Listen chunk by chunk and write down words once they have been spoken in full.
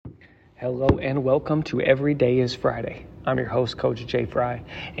Hello and welcome to Every Day is Friday. I'm your host, Coach Jay Fry,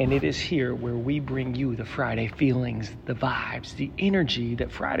 and it is here where we bring you the Friday feelings, the vibes, the energy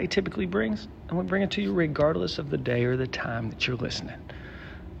that Friday typically brings, and we bring it to you regardless of the day or the time that you're listening.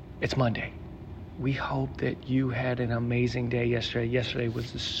 It's Monday. We hope that you had an amazing day yesterday. Yesterday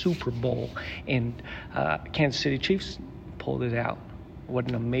was the Super Bowl, and Kansas City Chiefs pulled it out. What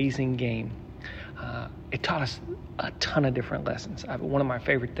an amazing game. It taught us a ton of different lessons. One of my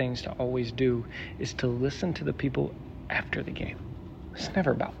favorite things to always do is to listen to the people after the game. It's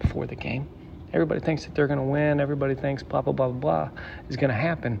never about before the game. Everybody thinks that they're going to win. Everybody thinks blah, blah, blah, blah is going to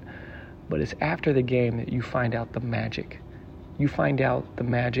happen. But it's after the game that you find out the magic. You find out the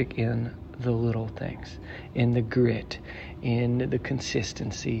magic in the little things, in the grit, in the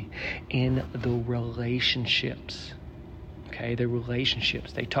consistency, in the relationships. Okay, the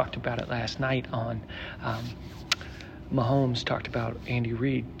relationships. They talked about it last night on Mahomes talked about Andy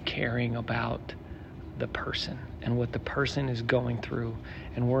Reid caring about the person and what the person is going through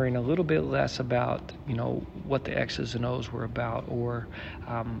and worrying a little bit less about, what the X's and O's were about or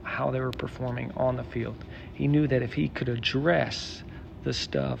how they were performing on the field. He knew that if he could address the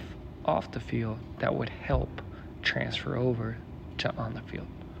stuff off the field, that would help transfer over to on the field.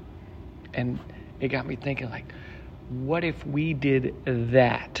 And it got me thinking, what if we did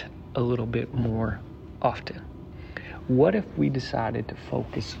that a little bit more often? What if we decided to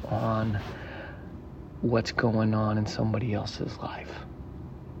focus on what's going on in somebody else's life?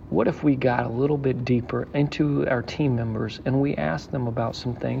 What if we got a little bit deeper into our team members and we asked them about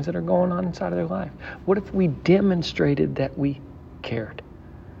some things that are going on inside of their life? What if we demonstrated that we cared?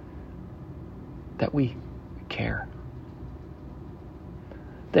 That we care.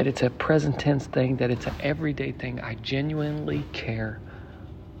 That it's a present tense thing, that it's an everyday thing. I genuinely care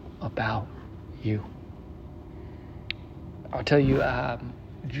about you. I'll tell you,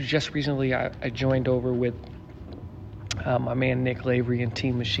 just recently I joined over with my man Nick Lavery and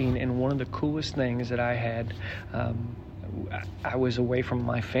Team Machine, and one of the coolest things that I had, I was away from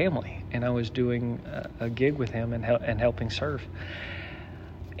my family, and I was doing a gig with him and helping serve.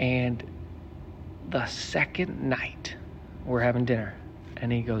 And the second night, we're having dinner,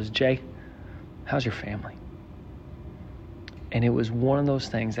 and he goes, "Jay, how's your family?" And it was one of those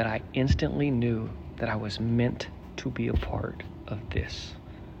things that I instantly knew that I was meant to be a part of this,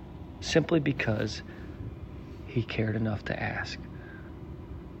 simply because he cared enough to ask.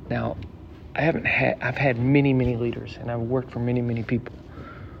 Now, I've had many, many leaders, and I've worked for many, many people,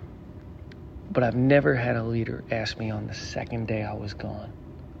 but I've never had a leader ask me on the second day I was gone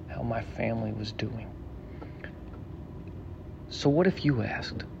how my family was doing. So what if you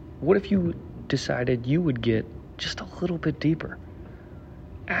asked? What if you decided you would get just a little bit deeper?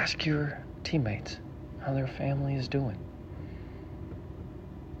 Ask your teammates how their family is doing.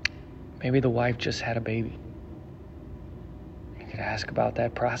 Maybe the wife just had a baby. You could ask about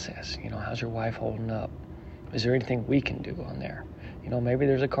that process. How's your wife holding up? Is there anything we can do on there? Maybe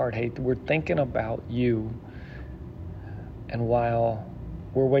there's a card. Hey, we're thinking about you. And while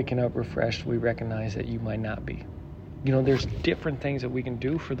we're waking up refreshed, we recognize that you might not be. There's different things that we can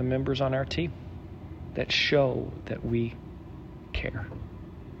do for the members on our team that show that we care.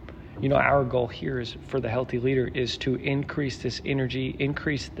 Our goal here is for the healthy leader is to increase this energy,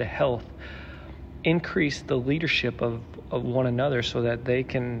 increase the health, increase the leadership of one another so that they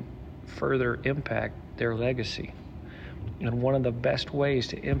can further impact their legacy. And one of the best ways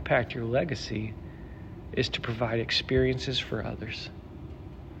to impact your legacy is to provide experiences for others.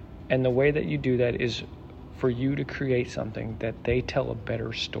 And the way that you do that is for you to create something that they tell a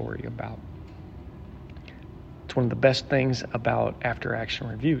better story about. It's one of the best things about after action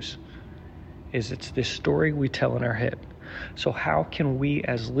reviews is it's this story we tell in our head. So how can we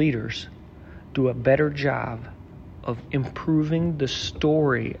as leaders do a better job of improving the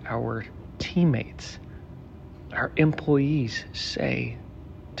story our teammates, our employees say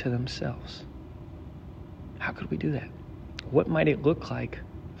to themselves? How could we do that? What might it look like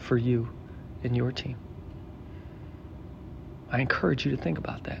for you and your team? I encourage you to think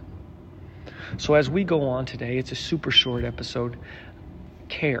about that. So as we go on today, it's a super short episode.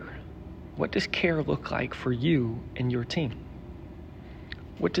 Care. What does care look like for you and your team?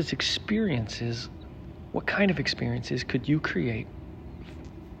 What kind of experiences could you create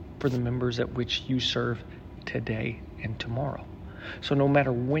for the members at which you serve today and tomorrow? So no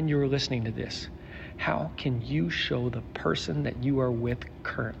matter when you're listening to this, how can you show the person that you are with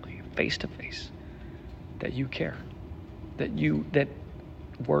currently, face to face, that you care? That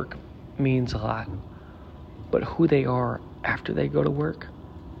work means a lot, but who they are after they go to work,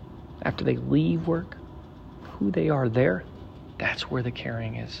 after they leave work, who they are there, that's where the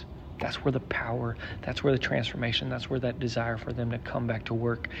caring is. That's where the power, that's where the transformation, that's where that desire for them to come back to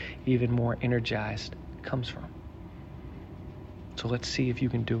work even more energized comes from. So let's see if you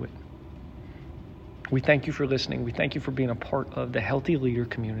can do it. We thank you for listening. We thank you for being a part of the Healthy Leader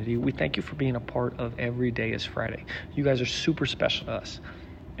community. We thank you for being a part of Every Day is Friday. You guys are super special to us,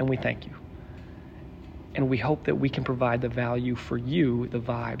 and we thank you. And we hope that we can provide the value for you, the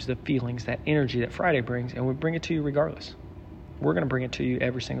vibes, the feelings, that energy that Friday brings, and we bring it to you regardless. We're going to bring it to you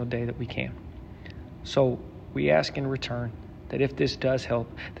every single day that we can. So we ask in return that if this does help,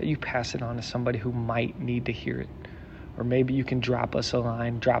 that you pass it on to somebody who might need to hear it. Or maybe you can drop us a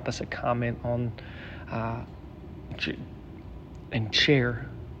line, drop us a comment on and share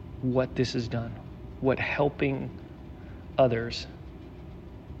what this has done, what helping others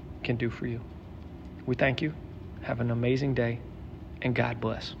can do for you. We thank you. Have an amazing day, and God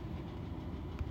bless.